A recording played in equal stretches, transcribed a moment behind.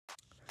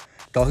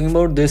Talking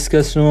about this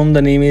custom ROM,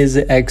 the name is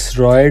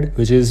xDROID,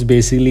 which is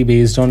basically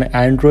based on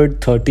Android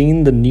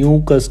 13. The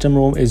new custom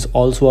ROM is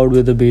also out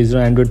with the based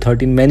on Android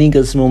 13. Many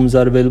custom ROMs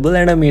are available,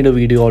 and I made a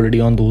video already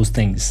on those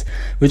things.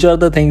 Which are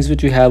the things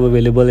which you have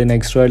available in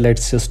xDROID?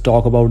 Let's just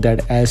talk about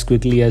that as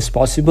quickly as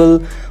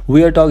possible.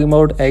 We are talking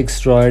about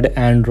xDROID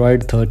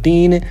Android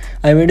 13.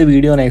 I made a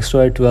video on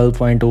xDROID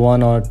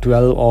 12.1 or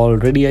 12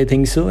 already, I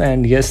think so.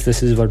 And yes,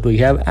 this is what we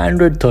have,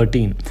 Android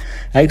 13.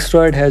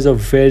 xDROID has a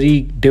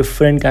very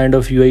different kind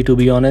of UI.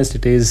 To be honest,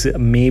 it is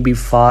maybe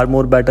far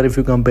more better if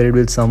you compare it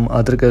with some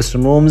other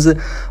custom ROMs.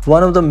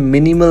 One of the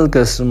minimal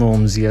custom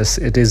ROMs. Yes,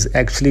 it is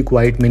actually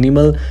quite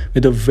minimal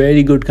with a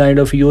very good kind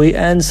of UI,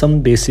 and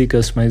some basic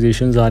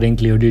customizations are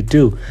included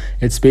too.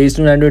 It's based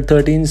on Android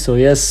 13, so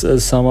yes,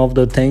 some of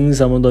the things,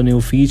 some of the new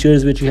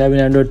features which you have in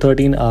Android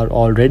 13 are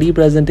already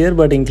present here,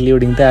 but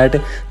including that,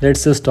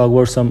 let's just talk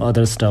about some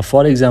other stuff.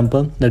 For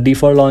example, the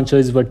default launcher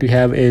is what we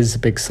have is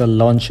Pixel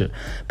Launcher.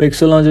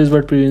 Pixel Launcher is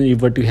what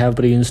you have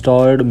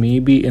pre-installed.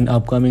 Maybe in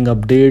upcoming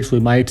updates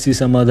we might see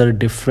some other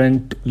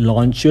different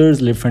launchers,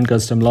 different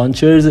custom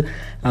launchers.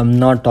 I'm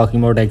not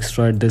talking about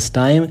xDROID this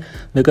time.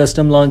 The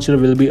custom launcher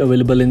will be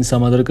available in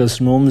some other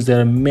custom ROMs. There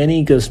are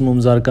many custom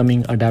ROMs are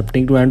coming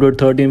adapting to Android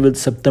 13 with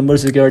September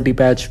security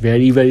patch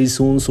very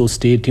soon, so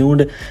stay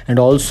tuned. And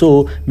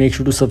also make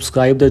sure to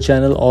subscribe the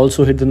channel.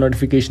 Also hit the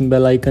notification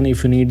bell icon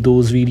if you need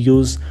those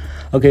videos.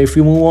 Okay, if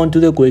you move on to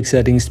the quick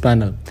settings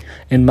panel,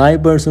 in my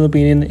personal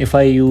opinion, if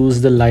I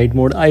use the light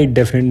mode, I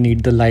definitely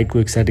need the light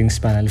quick settings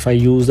panel. If I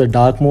use the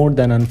dark mode,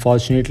 then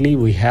unfortunately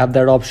we have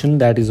that option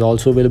that is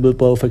also available,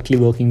 perfectly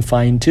working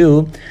fine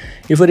too.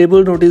 If you're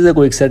able to notice the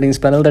quick settings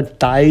panel, the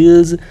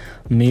tiles,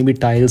 maybe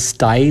tile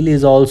style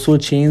is also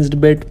changed a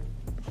bit.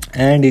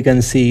 And you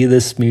can see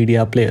this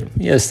media player.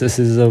 Yes, this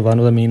is one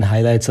of the main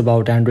highlights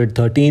about Android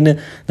 13.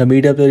 The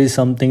media player is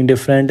something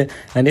different.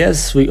 And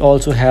yes, we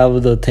also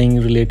have the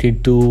thing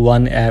related to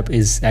one app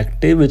is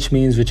active, which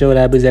means whichever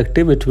app is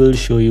active, it will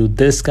show you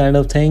this kind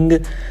of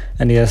thing.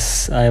 And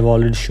yes, I have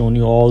already shown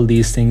you all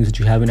these things which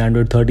you have in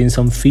Android 13,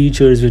 some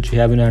features which you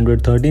have in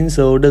Android 13.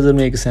 So it doesn't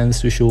make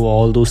sense to show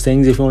all those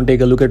things. If you want to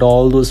take a look at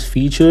all those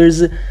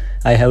features,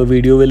 I have a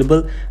video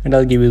available and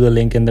I'll give you the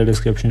link in the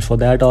description for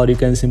that, or you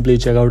can simply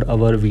check out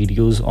our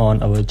videos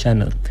on our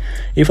channel.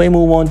 If I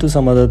move on to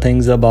some other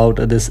things about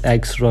this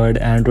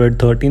xDROID Android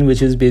 13,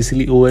 which is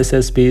basically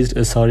OSS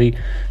based, sorry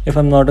if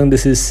I'm not wrong,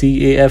 this is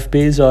CAF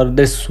based, or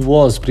this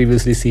was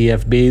previously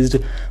CAF based,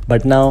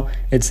 but now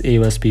it's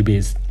AOSP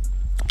based.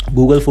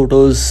 Google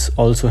Photos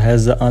also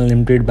has the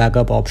unlimited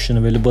backup option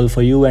available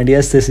for you, and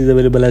yes, this is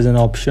available as an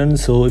option.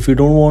 So if you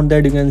don't want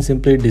that, you can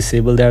simply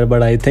disable that,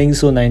 but I think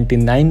so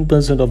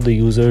 99% of the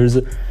users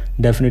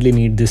definitely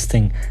need this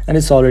thing, and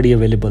it's already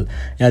available.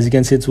 As you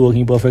can see, it's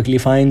working perfectly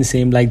fine.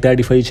 Same like that,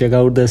 if I check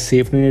out the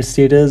SafetyNet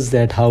status,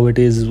 that how it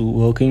is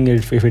working,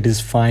 if it is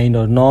fine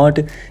or not,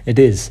 it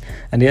is.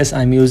 And yes,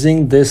 I'm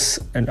using this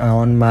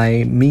on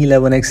my Mi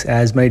 11X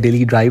as my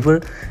daily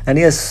driver, and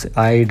yes,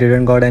 I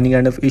didn't got any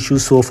kind of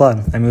issues so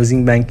far. I'm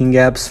using banking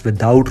apps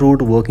without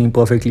root, working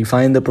perfectly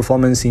fine. The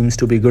performance seems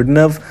to be good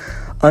enough.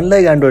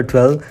 Unlike Android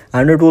 12,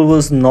 Android 12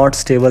 was not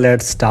stable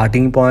at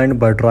starting point,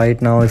 but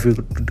right now if you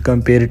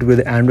compare it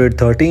with Android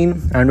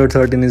 13, Android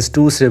 13 is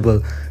too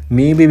stable.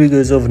 Maybe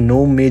because of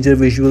no major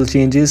visual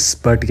changes,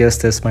 but yes,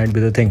 this might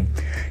be the thing.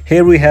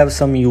 Here we have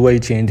some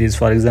UI changes.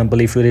 For example,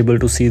 if you're able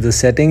to see the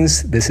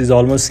settings, this is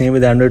almost same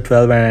with Android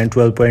 12 and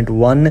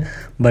 12.1,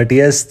 but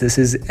yes, this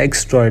is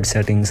xDROID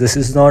settings. This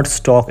is not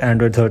stock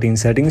Android 13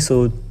 settings,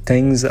 so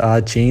things are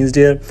changed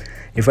here.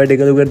 If I take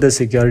a look at the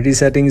security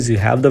settings, you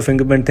have the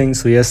fingerprint thing,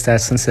 so yes,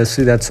 that's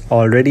necessary, that's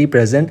already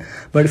present.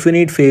 But if you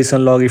need face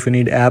unlock, if you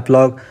need app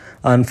lock,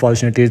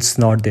 unfortunately it's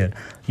not there.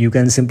 You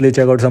can simply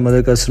check out some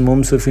other custom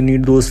ROMs. So if you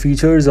need those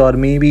features, or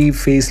maybe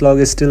face lock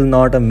is still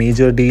not a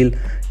major deal,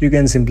 you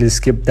can simply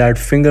skip that.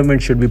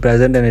 Fingerprint should be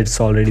present and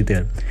it's already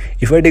there.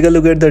 If I take a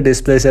look at the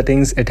display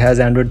settings, it has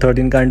Android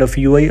 13 kind of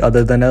UI.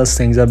 Other than else,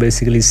 things are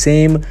basically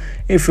same.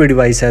 If your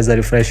device has a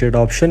refresh rate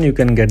option, you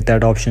can get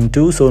that option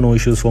too, so no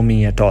issues for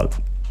me at all.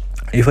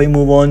 If I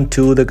move on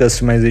to the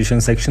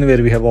customization section,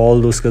 where we have all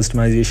those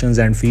customizations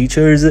and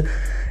features,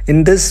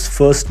 in this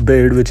first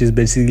build, which is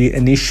basically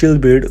initial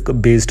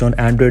build based on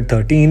Android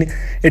 13,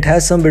 it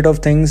has some bit of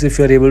things. If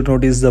you're able to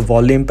notice the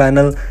volume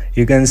panel,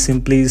 you can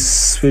simply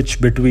switch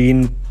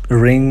between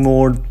ring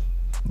mode,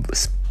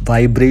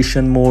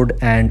 vibration mode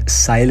and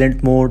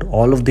silent mode.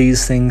 All of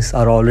these things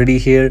are already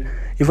here.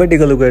 If I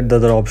take a look at the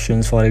other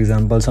options, for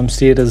example, some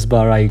status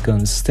bar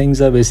icons,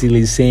 things are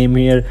basically same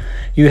here.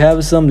 You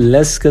have some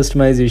less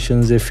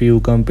customizations if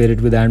you compare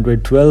it with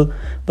Android 12,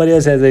 but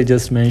yes, as I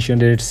just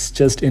mentioned, it's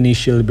just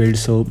initial build,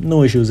 so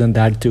no issues in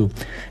that too.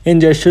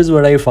 In gestures,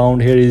 what I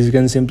found here is you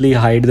can simply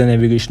hide the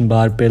navigation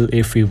bar pill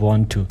if you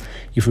want to.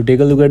 If you take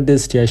a look at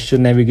this gesture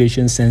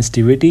navigation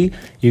sensitivity,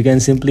 you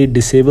can simply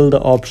disable the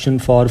option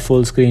for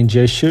full screen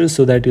gestures,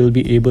 so that you'll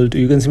be able to,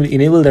 you can simply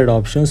enable that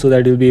option so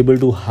that you'll be able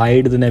to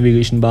hide the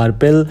navigation bar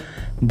pill well,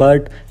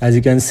 but as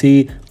you can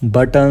see,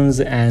 buttons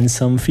and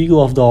some few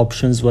of the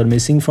options were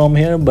missing from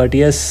here. But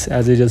yes,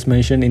 as I just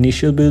mentioned,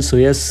 initial build, so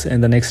yes,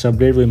 in the next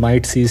update we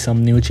might see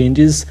some new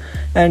changes.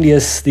 And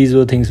yes, these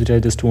were things which I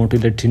just want to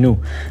let you know.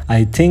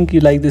 I think you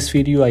like this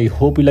video, I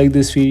hope you like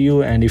this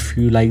video, and if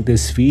you like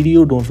this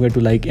video, don't forget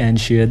to like and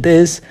share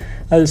this.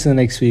 I'll see you in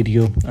the next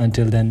video.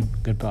 Until then,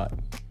 goodbye.